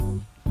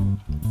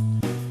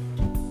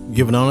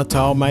Giving honor to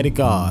Almighty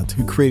God,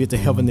 who created the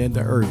heaven and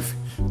the earth.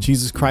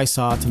 Jesus Christ,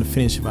 our author and the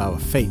finisher of our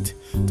faith.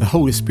 The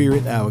Holy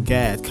Spirit, our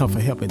guide,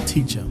 comfort, help, and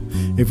teacher.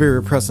 A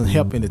very present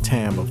help in the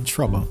time of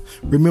trouble.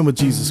 Remember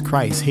Jesus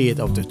Christ, head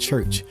of the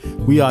church.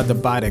 We are the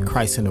body of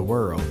Christ in the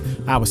world.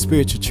 Our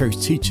spiritual church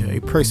teacher,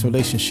 a personal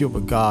relationship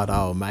with God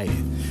Almighty.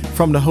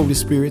 From the Holy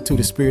Spirit to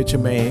the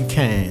spiritual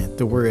mankind,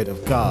 the Word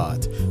of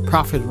God.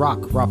 Prophet Rock,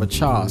 Robert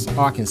Charles,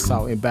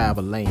 Arkansas in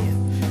Bible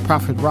land.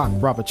 Prophet Rock,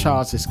 Robert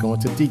Charles is going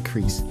to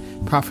decrease.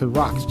 Prophet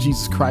Rock,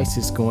 Jesus Christ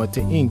is going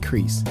to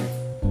increase.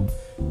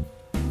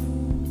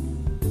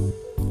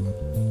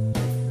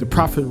 The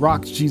prophet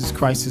rocks, Jesus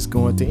Christ is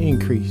going to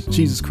increase.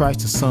 Jesus Christ,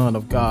 the Son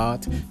of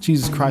God.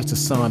 Jesus Christ, the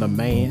Son of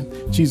Man.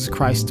 Jesus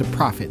Christ, the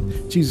prophet.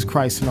 Jesus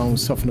Christ, long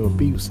suffering of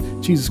abuse.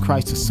 Jesus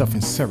Christ, the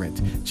suffering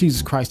servant.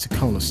 Jesus Christ, the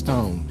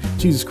cornerstone.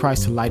 Jesus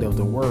Christ, the light of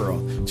the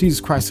world.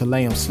 Jesus Christ, the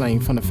lamb slain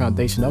from the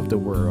foundation of the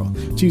world.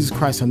 Jesus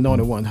Christ,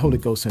 anointed one, Holy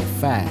Ghost and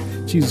fire.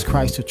 Jesus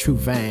Christ, the true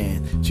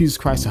vine. Jesus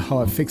Christ, the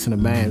heart fixing, the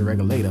mind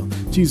regulator.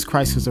 Jesus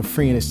Christ is a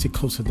friend that stick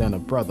closer than a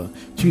brother.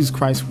 Jesus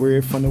Christ,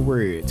 word from the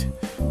word.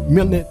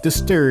 Millet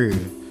disturbed.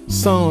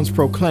 Sons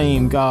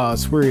proclaim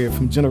God's word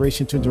from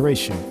generation to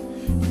generation.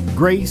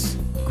 Grace,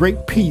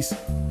 great peace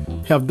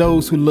have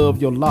those who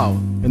love your law,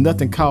 and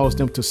nothing caused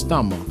them to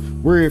stumble.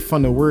 Word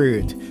from the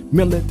word,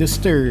 millet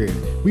disturbed.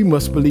 We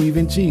must believe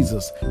in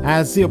Jesus.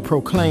 Isaiah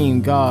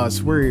proclaim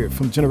God's word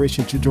from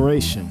generation to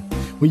generation.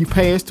 When you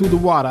pass through the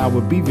water, I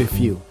will be with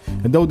you.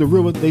 And though the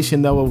river, they shall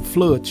never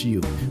flood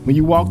you. When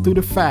you walk through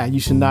the fire, you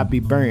shall not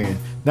be burned.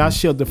 Now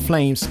shall the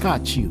flames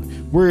scorch you.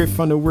 Word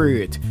from the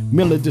word,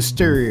 millet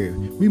disturbed.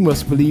 We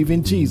must believe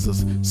in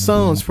Jesus.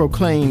 Sons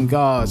proclaim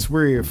God's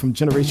word from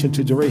generation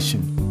to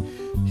generation.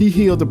 He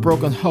healed the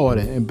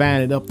brokenhearted and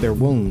banded up their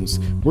wounds.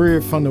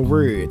 Word from the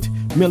word,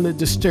 millet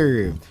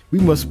disturbed. We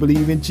must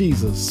believe in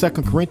Jesus. 2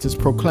 Corinthians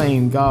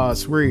proclaim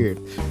God's word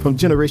from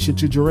generation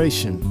to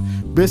generation.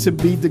 Blessed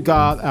be the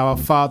God, our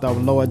Father, our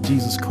Lord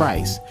Jesus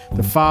Christ,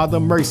 the Father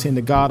of mercy and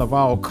the God of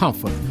all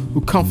comfort,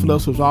 who comfort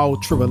us with all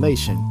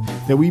tribulation,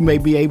 that we may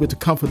be able to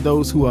comfort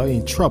those who are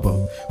in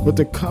trouble with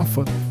the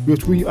comfort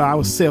which we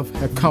ourselves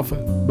have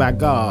comforted by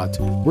God.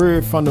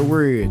 Word from the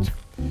word,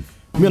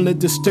 millet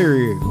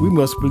disturbed. We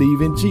must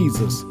believe in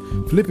Jesus.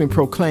 Philippians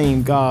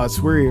proclaim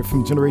God's word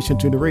from generation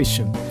to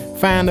generation.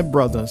 Find the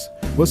brothers,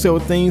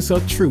 whatsoever things are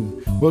true,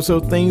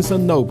 whatsoever things are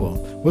noble,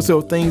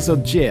 whatsoever things are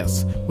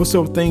just,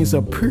 whatsoever things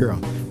are pure,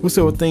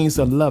 whatsoever things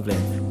are lovely,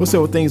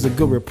 whatsoever things are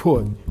good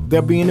report.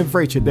 There being a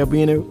virtue, there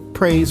being a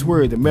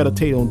praiseworthy,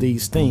 meditate on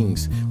these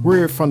things.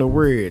 Word from the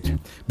word,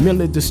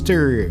 millet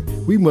disturbed.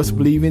 We must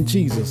believe in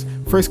Jesus.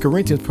 1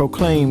 Corinthians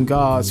proclaim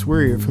God's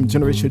word from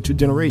generation to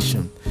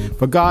generation.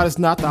 For God is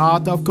not the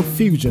author of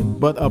confusion,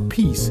 but of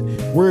peace.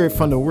 Word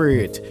from the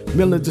word,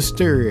 millet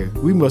disturbed.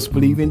 We must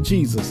believe in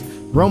Jesus.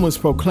 Romans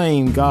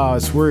proclaim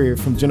God's word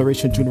from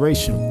generation to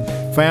generation.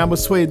 For I am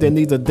persuaded that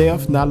neither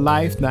death, nor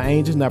life, nor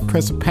angels, nor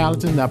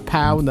principalities, nor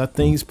power, nor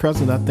things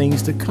present, nor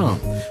things to come,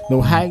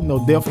 no height,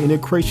 no depth, any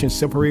creation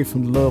separated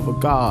from the love of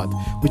God,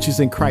 which is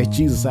in Christ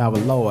Jesus our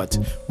Lord.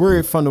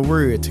 Word from the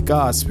word, to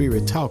God's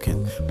Spirit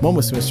talking.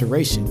 Moments of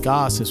inspiration,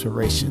 God's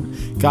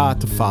inspiration. God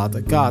the Father,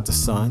 God the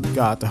Son,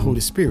 God the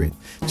Holy Spirit.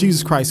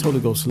 Jesus Christ, Holy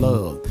Ghost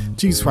love.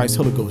 Jesus Christ,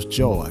 Holy Ghost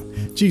joy.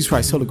 Jesus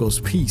Christ, Holy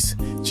Ghost peace.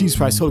 Jesus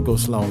Christ, Holy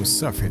Ghost long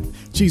suffering.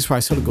 Jesus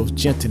Christ, Holy Ghost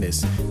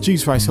gentleness.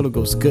 Jesus Christ, Holy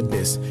Ghost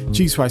goodness.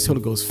 Jesus Christ, Holy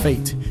Ghost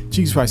faith.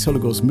 Jesus Christ, Holy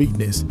Ghost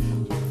meekness.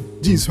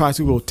 Jesus Christ,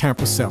 Holy Ghost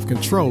temper,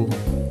 self-control.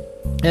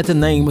 At the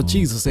name of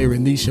Jesus, every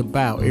knee shall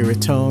bow, every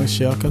tongue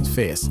shall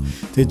confess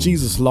that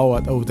Jesus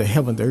Lord over the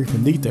heaven, the earth,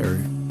 and beneath the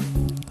earth.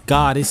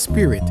 God is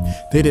spirit.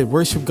 They that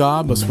worship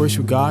God must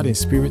worship God in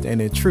spirit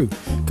and in truth.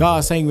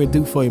 God's anger may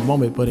do for a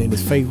moment, but in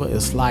his favor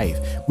is life.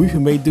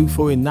 Weeping may do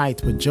for a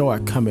night, but joy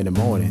come in the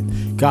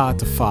morning. God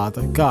the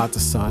Father, God the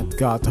Son,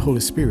 God the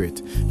Holy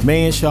Spirit.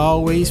 Man shall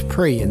always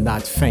pray and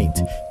not faint.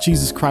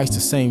 Jesus Christ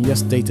the same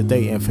yesterday,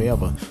 today, and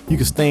forever. You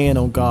can stand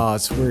on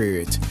God's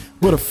word.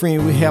 What a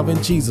friend we have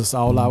in Jesus,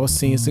 all our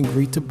sins and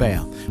grief to bear.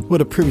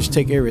 What a privilege to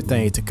take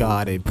everything to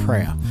God in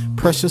prayer.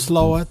 Precious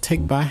Lord,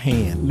 take my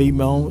hand, lead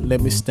me on, let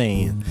me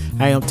stand.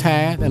 I am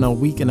tired and I'm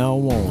weak and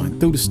I'm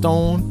worn. Through the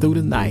storm, through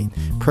the night.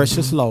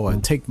 Precious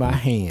Lord, take my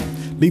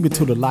hand, lead me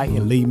to the light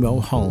and lead me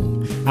on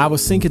home. I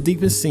was sinking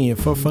deep in sin,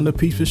 far from the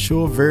peaceful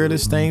shore, verily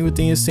staying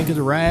within, sinking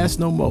to rise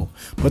no more.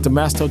 But the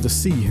master of the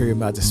sea heard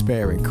my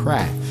despairing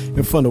cry,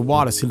 and from the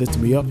waters he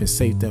lifted me up and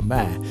saved them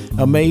I.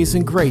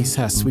 Amazing grace,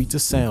 how sweet the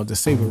sound to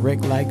save a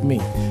wreck like me.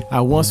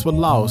 I once was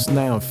lost,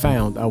 now I'm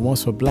found. I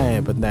once was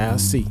blind, but now I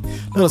see.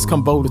 Let us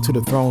come boldly to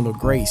the throne of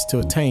grace to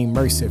attain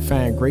mercy and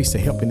find grace to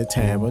help in the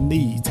time of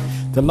need.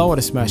 The Lord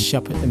is my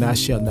shepherd, and I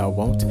shall not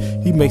want.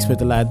 He makes me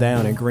to lie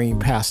down in green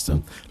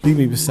pasture. Lead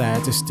me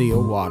beside the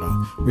still water.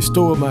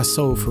 Restore my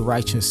soul for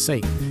righteousness'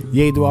 sake.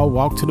 Yea, do I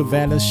walk to the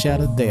valley of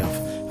shadow of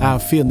death, I'll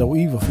fear no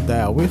evil, for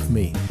thou art with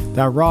me.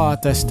 Thy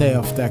rod, thy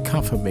staff, thou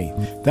comfort me.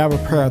 Thou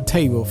prepare a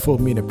table for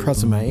me in the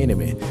presence of my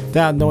enemy.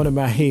 Thou anointed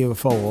my head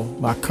with oil,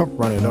 my cup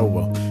runneth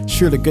over.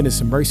 Surely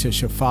goodness and mercy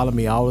shall follow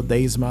me all the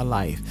days of my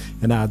life,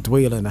 and I'll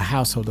dwell in the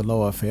house of the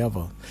Lord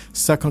forever.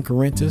 2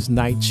 Corinthians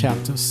 9th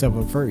chapter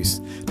 7th verse.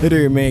 Let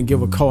every man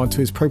give according to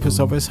his purpose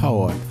of his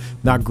heart,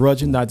 not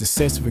grudging, not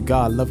dissenting, but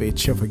God loveth a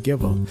cheerful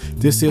giver.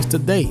 This is the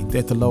day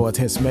that the Lord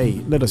has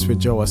made. Let us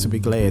rejoice and be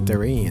glad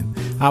therein.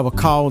 I will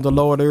call on the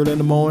Lord early in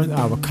the morning.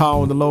 I will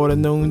call on the Lord at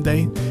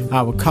noonday.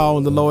 I will call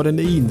on the Lord in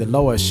the evening. The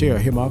Lord shall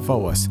hear my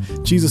voice.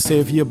 Jesus said,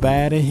 if you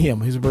abide in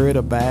him, his word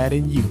abide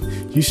in you.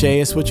 You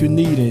shall ask what you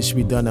need, and it shall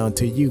be done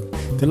unto you.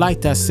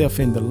 Delight thyself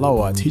in the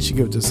Lord. He shall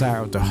give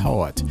desire of the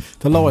heart.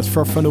 The Lord is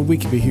far from the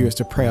wicked, but hears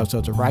the prayers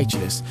of the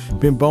righteous.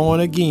 Been born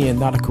again,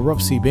 not a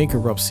corrupt seed, but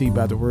incorrupt seed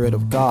by the word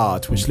of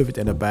God, which liveth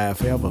and abide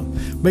forever.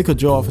 Make a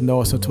joyful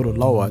noise unto the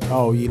Lord,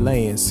 all ye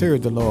lands.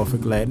 Serve the Lord for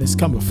gladness.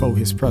 Come before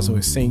his presence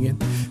with singing.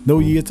 Know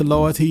ye that the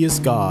Lord, he is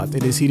God.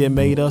 It is he that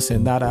made us,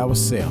 and not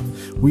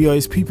ourselves. We are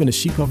his people and the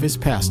sheep of his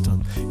pasture.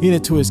 Enter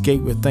into his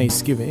gate with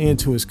thanksgiving,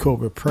 into his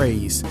court with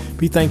praise.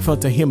 Be thankful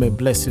unto him and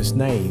bless his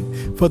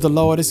name. For the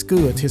Lord is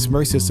good, his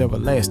mercy is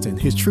everlasting,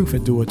 his truth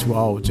endureth to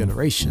all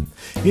generation.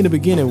 In the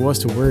beginning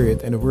was the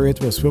Word, and the Word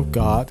was with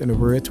God, and the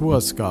Word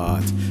was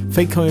God.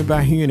 Faith coming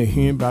by hearing, and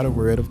hearing by the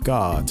word of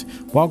God.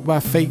 Walk by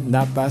faith,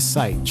 not by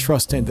sight.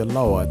 Trust in the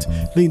Lord.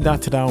 Lean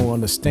not to thy own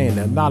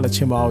understanding. Acknowledge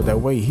him all thy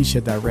way, he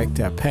shall direct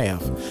thy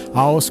path.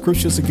 All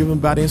scriptures are given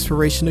by the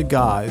inspiration of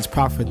God. It's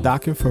proper for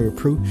doctrine, for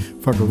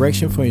reproof, for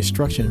correction, for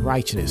instruction in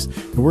righteousness.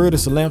 The word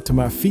is a lamp to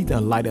my feet and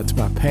a light unto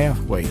my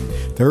pathway.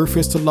 The earth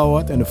is the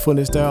Lord, and the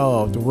fullness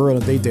thereof, the world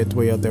and they that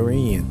dwell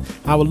therein.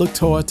 I will look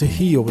toward the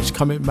hill which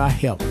cometh my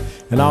help,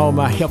 and all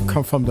my help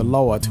come from the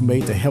Lord who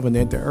made the heaven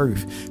and the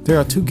earth. There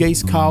are two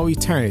gates called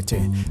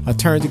eternity. A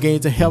turn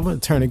against to heaven, a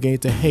turn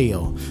against to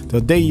hell.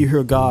 The day you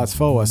hear God's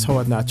voice,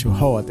 hold not your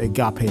heart,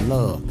 agape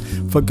love.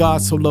 For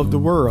God so loved the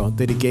world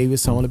that he gave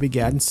his only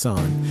begotten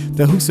Son,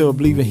 that whosoever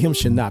believe in him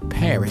should not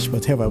perish,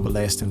 but have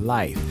everlasting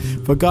life.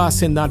 For God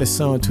sent not his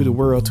Son to the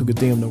world to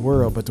condemn the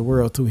world, but the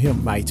world through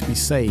him might be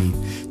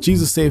saved.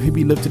 Jesus said if he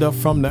be lifted up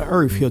from the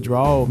earth, he'll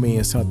draw all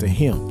men unto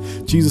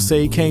him. Jesus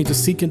said he came to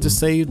seek and to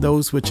save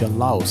those which are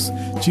lost.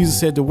 Jesus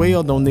said the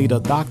well don't need a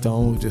doctor,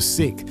 only the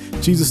sick.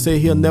 Jesus said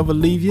he'll never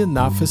leave you,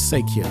 not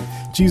forsake you.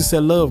 Jesus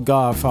said love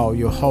God for all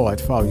your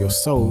heart, for all your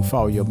soul, for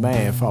all your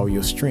mind, for all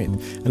your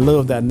strength, and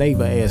love thy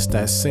neighbor as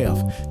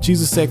thyself.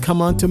 Jesus said, come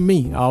unto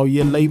me, all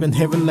ye labor and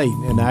heavy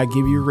laden, and I give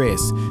you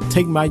rest.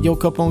 Take my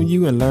yoke up on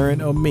you and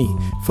learn of me.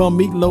 For I'm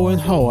meek, low,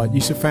 and hard,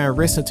 you shall find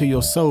rest unto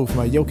your soul, for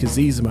my yoke is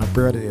easy, my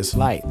burden is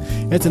light.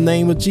 At the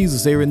name of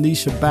Jesus, every knee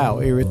shall bow,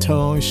 every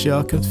tongue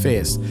shall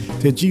confess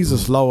that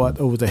Jesus Lord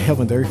over the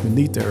heaven, the earth,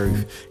 beneath the earth.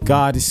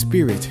 God is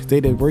spirit.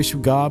 They that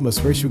worship God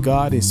must worship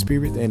God in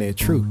spirit and in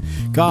truth.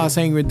 God's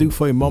anger do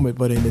for a moment,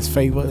 but in his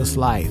favor is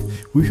life.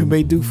 Weeping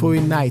may do for a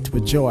night,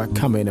 but joy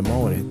come in the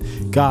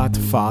morning. God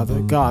the Father,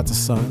 God the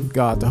Son,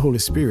 God the Holy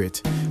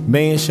Spirit.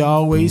 Man shall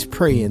always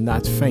pray and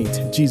not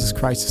faint. Jesus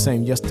Christ the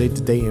same yesterday,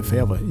 today, and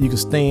forever. You can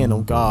stand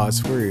on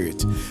God's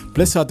word.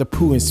 Blessed are the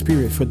poor in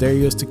spirit, for there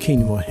is the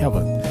kingdom of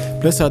heaven.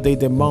 Blessed are they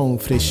that mourn,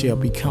 for they shall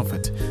be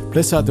comforted.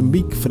 Blessed are the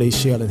meek, for they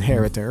shall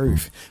inherit the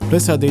earth.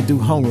 Blessed are they do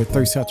hunger and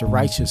thirst after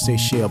righteousness, they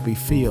shall be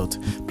filled.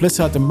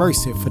 Blessed are the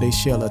mercy, for they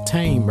shall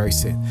attain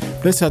mercy.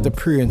 Blessed are the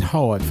pure in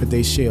heart, for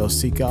they shall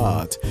see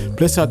God.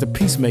 Blessed are the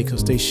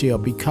peacemakers, they shall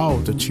be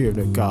called the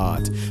children of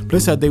God.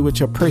 Blessed are they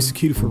which are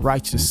persecuted for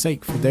righteousness'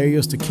 sake, for there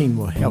is the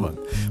kingdom of heaven.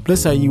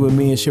 Blessed are you when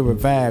men shall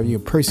revive you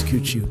and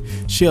persecute you,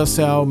 shall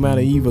say all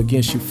manner of evil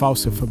against you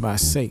falsely for my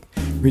sake.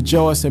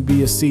 Rejoice and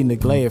be exceedingly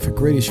glad, for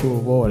great is your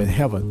reward in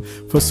heaven.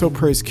 For so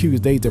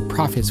persecuted they the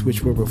prophets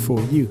which were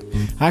before you.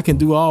 I can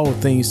do all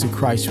things through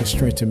Christ who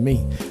strengthened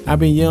me. I've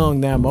been young,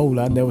 now I'm old.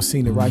 I've never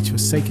seen the righteous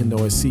forsaken,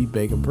 nor his seed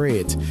begging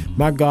bread.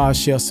 My God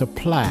shall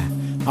supply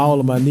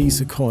all of my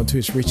needs according to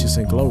his riches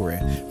and glory.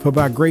 For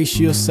by grace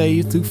you're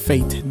saved through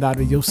faith, not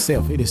of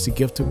yourself. It is the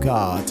gift of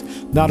God,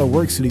 not of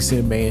works, lest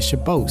any man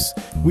should boast.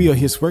 We are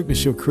his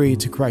workmanship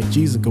created to Christ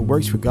Jesus. Good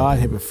works for God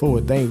had before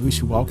ordained we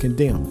should walk in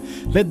them.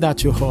 Let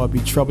not your heart be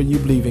troubled. You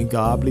believe in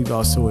God, believe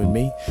also in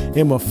me.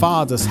 In my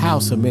Father's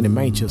house are many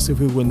mansions. If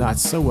it were not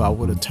so, I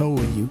would have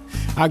told you.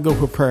 I go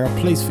prepare a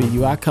place for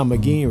you. I come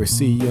again,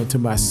 receive you unto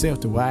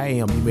myself. The way I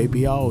am, you may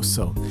be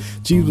also.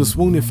 Jesus was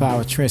wounded for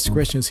our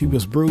transgressions. He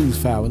was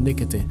bruised for our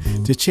iniquity.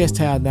 The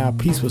chastisement of our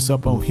peace was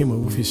up on him,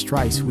 and with his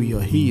stripes we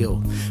are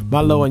healed.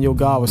 My Lord and your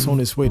God was on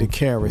his way to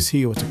carry his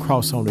heel with the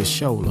cross on his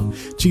shoulder.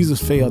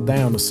 Jesus fell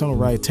down, the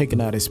songwriter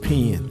taking out his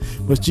pen.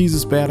 Was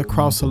Jesus bear the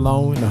cross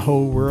alone and the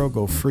whole world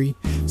go free?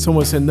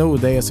 Someone said, no,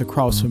 there's a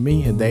cross for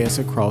me and there's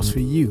a cross for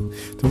you.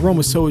 The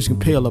Roman soldiers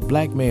compelled a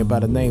black man by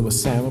the name of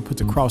Simon, put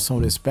the cross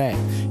on his back.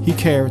 He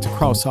carried the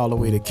cross all the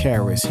way to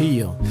carry his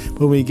heel.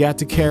 But when he got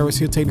to carry his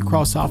heel, take the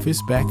cross off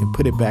his back and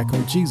put it back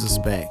on Jesus'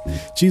 back.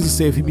 Jesus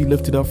said if he be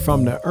lifted up from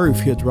from the earth,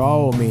 he'll draw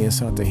all men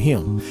unto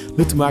him.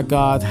 Lifted my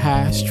God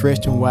high,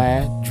 stretched him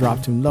wide,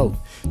 dropped him low.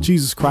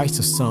 Jesus Christ,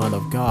 the Son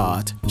of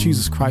God.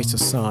 Jesus Christ, the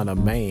Son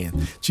of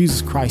man.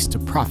 Jesus Christ, the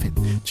prophet.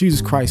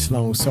 Jesus Christ,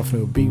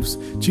 long-suffering abuse.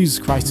 Jesus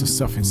Christ, the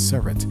suffering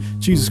servant.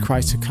 Jesus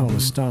Christ, the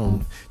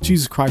cornerstone.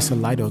 Jesus Christ, the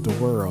light of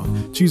the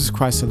world. Jesus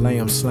Christ, the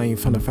lamb slain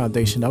from the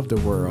foundation of the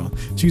world.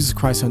 Jesus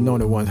Christ,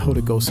 anointed one,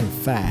 Holy Ghost and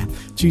fire.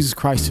 Jesus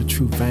Christ, the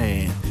true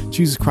vine.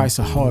 Jesus Christ,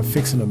 a hard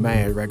fixing the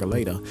man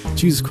regulator.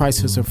 Jesus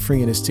Christ is a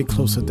friend and stick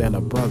closer than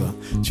a brother.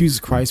 Jesus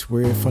Christ,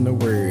 word from the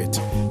word.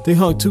 They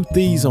hung two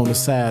thieves on the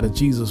side of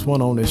Jesus,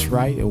 one on his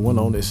right and one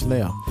on his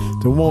left.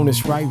 The one on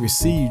his right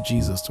received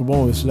Jesus. The one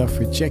on his left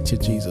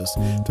rejected Jesus.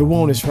 The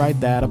one on his right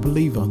died a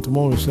believer. The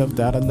one on his left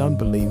died an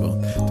unbeliever.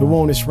 The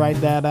one on his right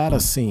died out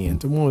of sin.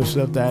 The one on his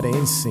left died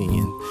in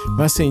sin.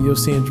 My sin, your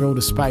sin drove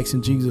the spikes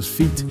in Jesus'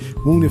 feet,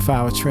 wounded for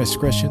our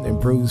transgression and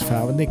bruised for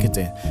our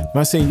iniquity.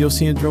 My sin, your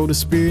sin drove the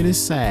spirit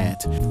inside,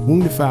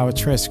 wounded for our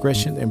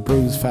transgression and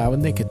bruised for our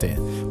iniquity.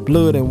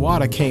 Blood and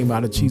water came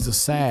out of Jesus'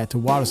 side. The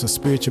water's a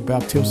spiritual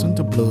baptism,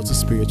 the blood's a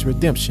spiritual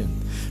redemption.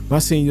 My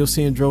sin, your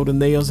sin drove the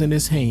nails in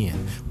his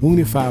hand,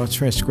 wounded for our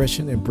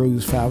transgression and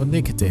bruised for our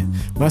iniquity.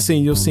 My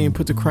sin, your sin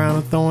put the crown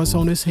of thorns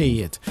on his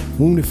head,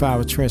 wounded for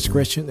our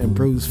transgression and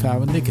bruised for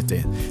our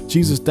iniquity.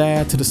 Jesus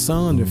died till the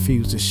sun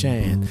refused to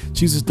shine.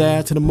 Jesus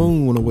died till the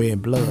moon went away in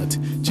blood.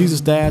 Jesus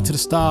died till the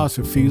stars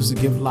refused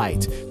to give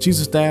light.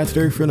 Jesus died till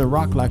the earth and the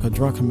rock like a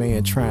drunken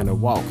man trying to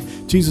walk.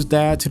 Jesus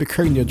died till the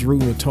curtain of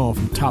Jerusalem torn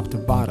from top to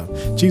bottom.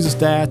 Jesus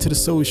died till the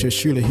soul shall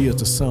surely hear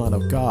the Son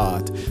of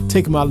God.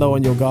 Take my Lord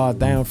and your God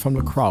down from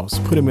the cross,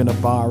 put him in a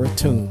bar or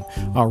tomb,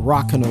 a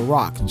rock and a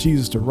rock,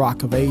 Jesus the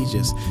rock of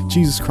ages,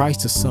 Jesus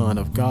Christ the Son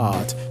of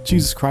God,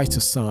 Jesus Christ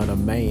the Son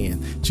of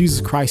man, Jesus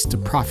Christ the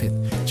prophet,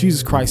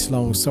 Jesus Christ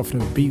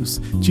long-suffering abuse,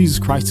 Jesus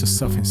Christ the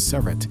suffering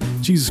servant,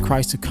 Jesus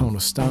Christ the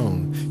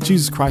cornerstone,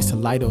 Jesus Christ the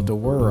light of the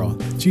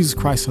world, Jesus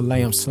Christ the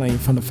lamb slain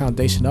from the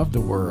foundation of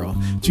the world,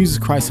 Jesus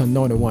Christ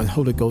anointed one,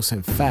 Holy Ghost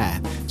and fire,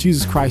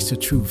 Jesus Christ the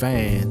true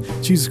vine,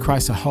 Jesus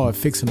Christ a hard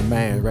fixing the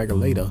man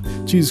regulator,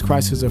 Jesus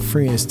Christ is a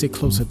friend stick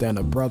closer than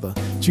a brother,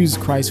 Jesus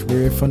Christ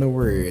word from the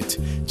word.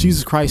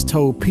 Jesus Christ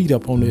told Peter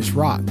upon this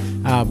rock,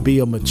 I'll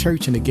build my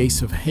church and the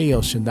gates of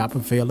hell shall not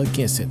prevail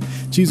against it.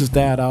 Jesus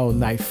died all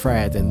night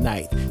Friday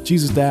night.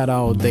 Jesus died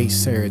all day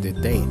Saturday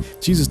day.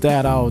 Jesus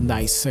died all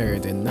night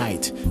Saturday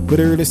night. But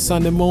early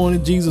Sunday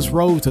morning Jesus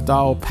rose with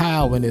all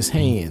power in his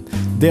hand.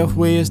 Death,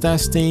 where is thy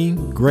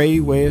sting?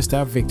 Grave, where is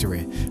thy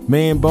victory?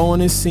 Man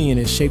born in sin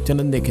and shaped in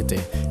iniquity.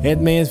 That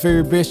man's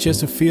very best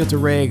just a filthy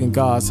rag in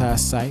God's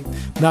eyesight.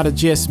 Not a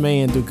just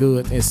man do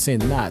good and sin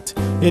not.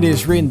 It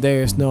is written,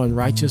 there is none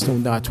righteous, no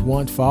not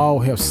one, for all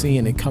have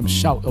sinned and come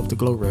short of the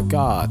glory of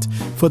God.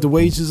 For the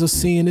wages of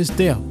sin is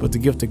death, but the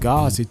gift of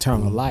God is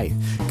eternal life.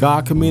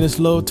 God commended his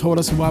love toward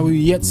us, and while we were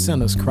yet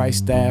sinners,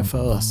 Christ died for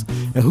us.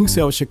 And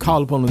whosoever shall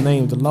call upon the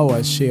name of the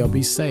Lord shall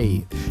be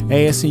saved.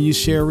 Asking you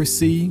shall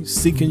receive,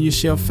 seeking you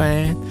shall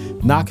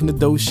find, knocking the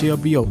door shall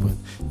be open.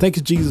 Thank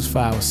you, Jesus, for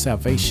our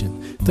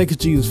salvation. Thank you,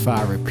 Jesus, for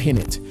our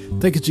repentance.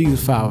 Thank you,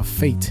 Jesus, for our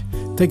faith.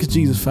 Thank you,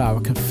 Jesus, for our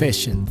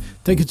confession.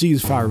 Thank you,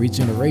 Jesus, for our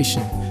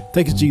regeneration.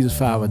 Thank you, Jesus,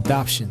 for our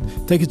adoption.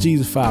 Thank you,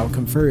 Jesus, for our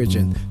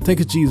conversion. Thank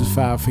you, Jesus,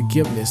 for our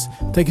forgiveness.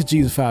 Thank you,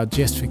 Jesus, for our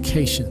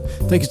justification.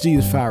 Thank you,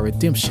 Jesus, for our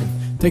redemption.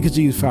 Thank you,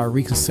 Jesus, for our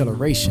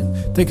reconciliation.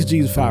 Thank you,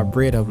 Jesus, for our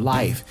bread of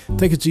life.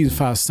 Thank you, Jesus,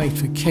 for our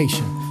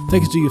sanctification.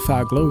 Thank you, Jesus, for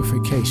our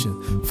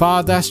glorification.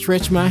 Father, I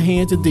stretch my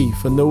hand to thee,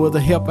 for no other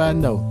help I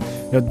know.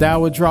 If thou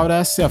wilt draw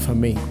thyself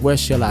from me, where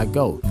shall I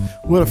go?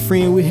 What a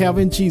friend we have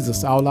in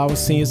Jesus, all our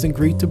sins and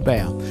grief to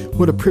bear.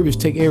 What a privilege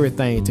to take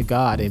everything to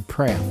God in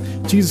prayer.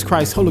 Jesus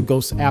Christ, Holy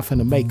Ghost, Alpha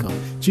and Omega.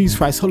 Jesus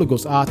Christ, Holy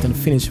Ghost, author and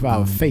finish of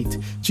our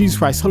faith. Jesus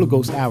Christ, Holy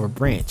Ghost, our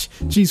branch.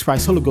 Jesus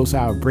Christ, Holy Ghost,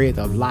 our bread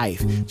of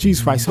life.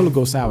 Jesus Christ, Holy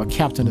Ghost, our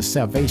captain of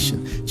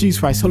salvation. Jesus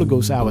Christ, Holy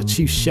Ghost, our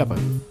chief shepherd.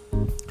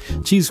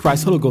 Jesus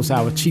Christ, Holy Ghost,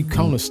 our chief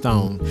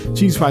cornerstone.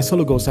 Jesus Christ,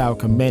 Holy Ghost, our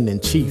commanding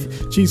chief.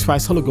 Jesus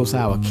Christ, Holy Ghost,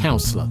 our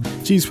counselor.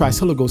 Jesus Christ,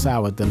 Holy Ghost,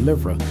 our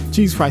deliverer.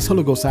 Jesus Christ,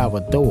 Holy Ghost, our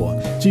door.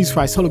 Jesus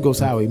Christ, Holy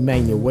Ghost, our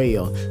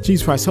Emmanuel.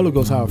 Jesus Christ, Holy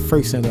Ghost, our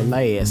first and the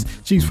last.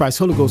 Jesus Christ,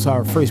 Holy Ghost,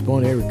 our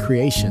firstborn in every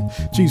creation.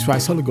 Jesus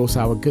Christ, Holy Ghost,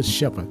 our good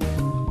shepherd.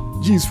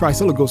 Jesus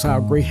Christ, Holy Ghost,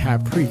 our great high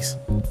priest.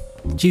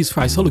 Jesus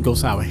Christ, Holy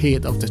Ghost, our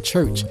head of the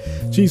church.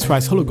 Jesus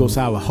Christ, Holy Ghost,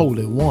 our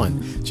Holy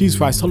One. Jesus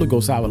Christ, Holy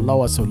Ghost, our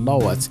Lords of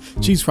Lords.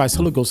 Jesus Christ,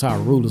 Holy Ghost, our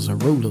rulers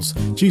of rulers.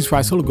 Jesus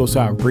Christ, Holy Ghost,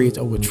 our bridge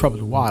over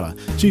troubled water.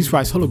 Jesus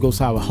Christ, Holy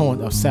Ghost, our horn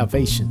of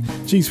salvation.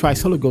 Jesus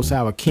Christ, Holy Ghost,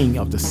 our King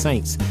of the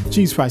saints.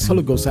 Jesus Christ,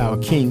 Holy Ghost, our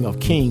King of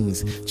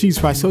kings. Jesus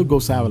Christ, Holy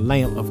Ghost, our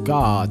Lamb of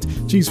God.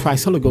 Jesus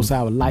Christ, Holy Ghost,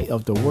 our light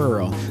of the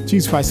world.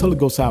 Jesus Christ, Holy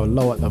Ghost, our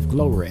Lord of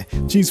glory.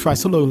 Jesus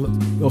Christ, Holy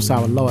Ghost,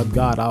 our Lord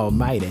God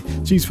Almighty.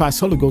 Jesus Christ,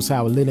 Holy Ghost,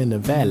 our lily in the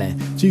valley.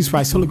 Jesus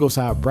Christ, Holy Ghost,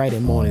 our bright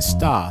and morning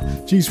star.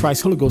 Jesus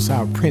Christ, Holy Ghost,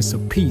 our Prince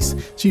of Peace.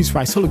 Jesus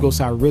Christ, Holy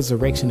Ghost, our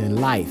resurrection and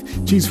life.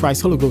 Jesus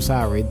Christ, Holy Ghost,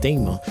 our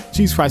Redeemer.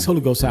 Jesus Christ,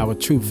 Holy Ghost, our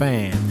true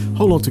fan.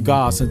 Hold on to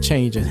God's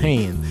unchanging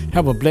hand.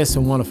 Have a blessed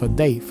and wonderful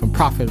day from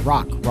Prophet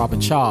Rock, Robert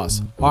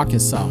Charles,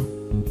 Arkansas.